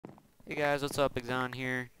Hey guys, what's up? Exon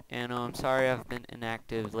here, and sorry I've been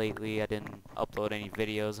inactive lately. I didn't upload any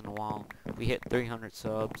videos in a while. We hit 300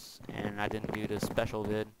 subs, and I didn't do the special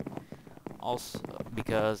vid. Also,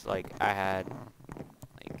 because I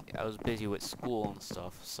was busy with school and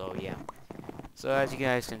stuff. So yeah. So as you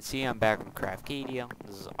guys can see, I'm back on Craftcadia.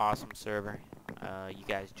 This is an awesome server. You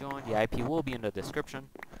guys joined. The IP will be in the description.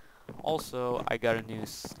 Also, I got a new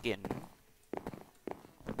skin.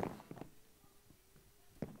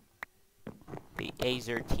 The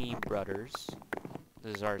Azer Team Brothers.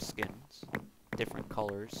 This is our skins. Different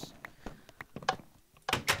colors.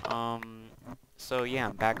 So yeah,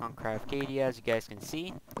 I'm back on Craftcadia, as you guys can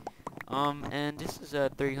see. And this is a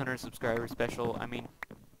 300 subscriber special. I mean,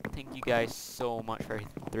 thank you guys so much for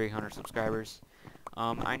 300 subscribers.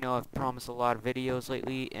 I know I've promised a lot of videos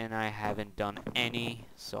lately, and I haven't done any,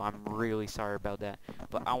 so I'm really sorry about that.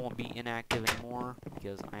 But I won't be inactive anymore,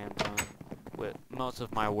 because I am done with most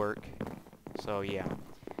of my work. So yeah.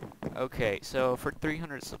 Okay, so for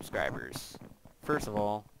 300 subscribers, first of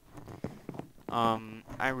all,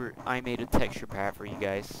 I made a texture pack for you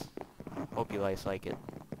guys. Hope you guys like it.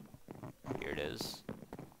 Here it is.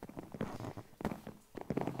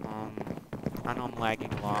 I know I'm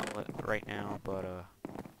lagging a lot right now, but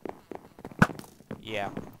yeah.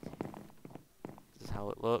 This is how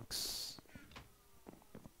it looks.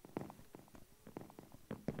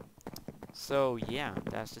 So yeah,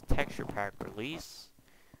 that's the texture pack release.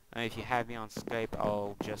 If you have me on Skype,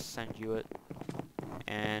 I'll just send you it.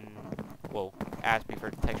 And, well, ask me for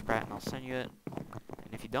the texture pack and I'll send you it.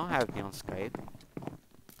 And if you don't have me on Skype,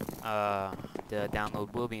 the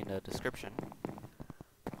download will be in the description.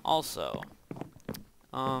 Also,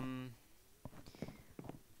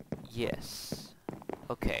 yes.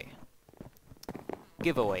 Okay.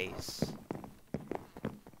 Giveaways.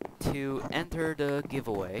 To enter the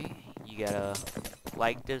giveaway, you gotta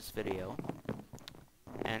like this video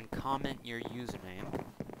and comment your username.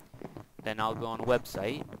 Then I'll go on the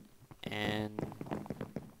website, and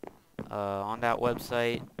on that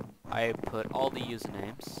website I put all the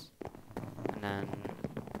usernames, and then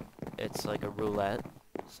it's like a roulette,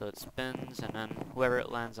 so it spins, and then whoever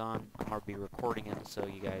it lands on, I'm gonna be recording it so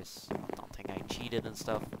you guys don't think I cheated and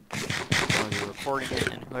stuff. I'm gonna be recording it,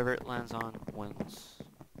 and whoever it lands on wins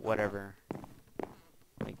whatever,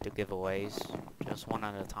 like the giveaways, just one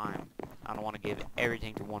at a time. I don't want to give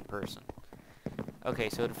everything to one person. Okay,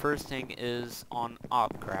 so the first thing is on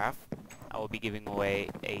Opcraft. I will be giving away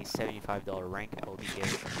a $75 rank. I will be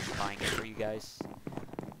buying it for you guys,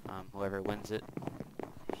 whoever wins it.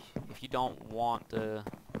 If you don't want the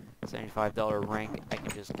 $75 rank, I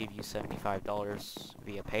can just give you $75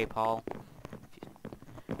 via PayPal.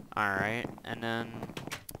 Alright, and then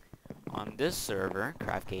on this server,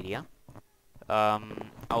 Craftcadia, I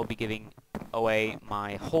will be giving away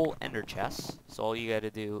my whole ender chest. So all you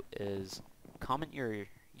gotta do is comment your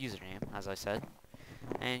username, as I said,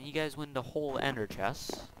 and you guys win the whole ender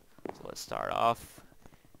chest. So let's start off.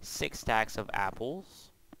 6 stacks of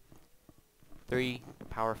apples, 3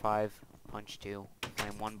 power 5, punch 2,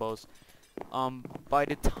 flame 1 bows. By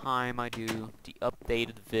the time I do the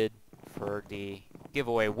updated vid for the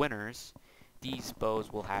giveaway winners, these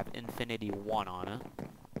bows will have Infinity 1 on it.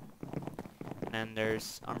 And then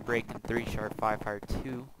there's Unbreaking 3 Sharp 5 Fire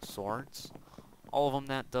 2 swords. All of them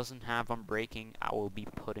that doesn't have Unbreaking, I will be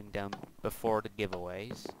putting them before the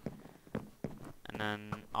giveaways. And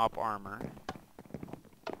then Op Armor.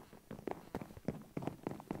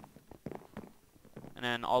 And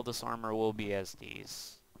then all this armor will be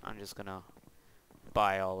SDs. I'm just gonna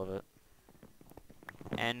buy all of it.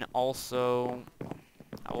 And also,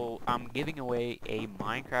 I'm giving away a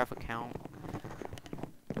Minecraft account.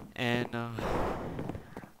 And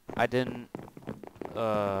I didn't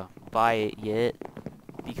buy it yet,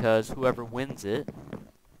 because whoever wins it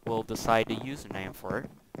will decide the username for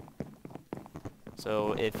it.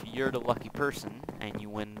 So if you're the lucky person and you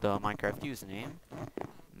win the Minecraft username,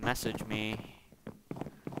 message me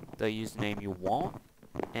the username you want,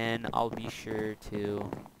 and I'll be sure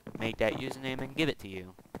to make that username and give it to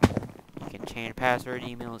you. You can change password,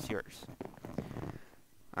 email, it's yours.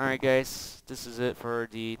 Alright guys, this is it for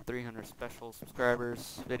the 300 special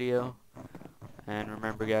subscribers video. And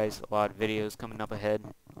remember guys, a lot of videos coming up ahead.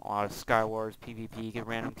 A lot of Skywars, PvP, get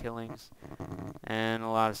random killings, and a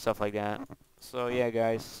lot of stuff like that. So yeah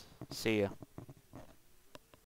guys, see ya.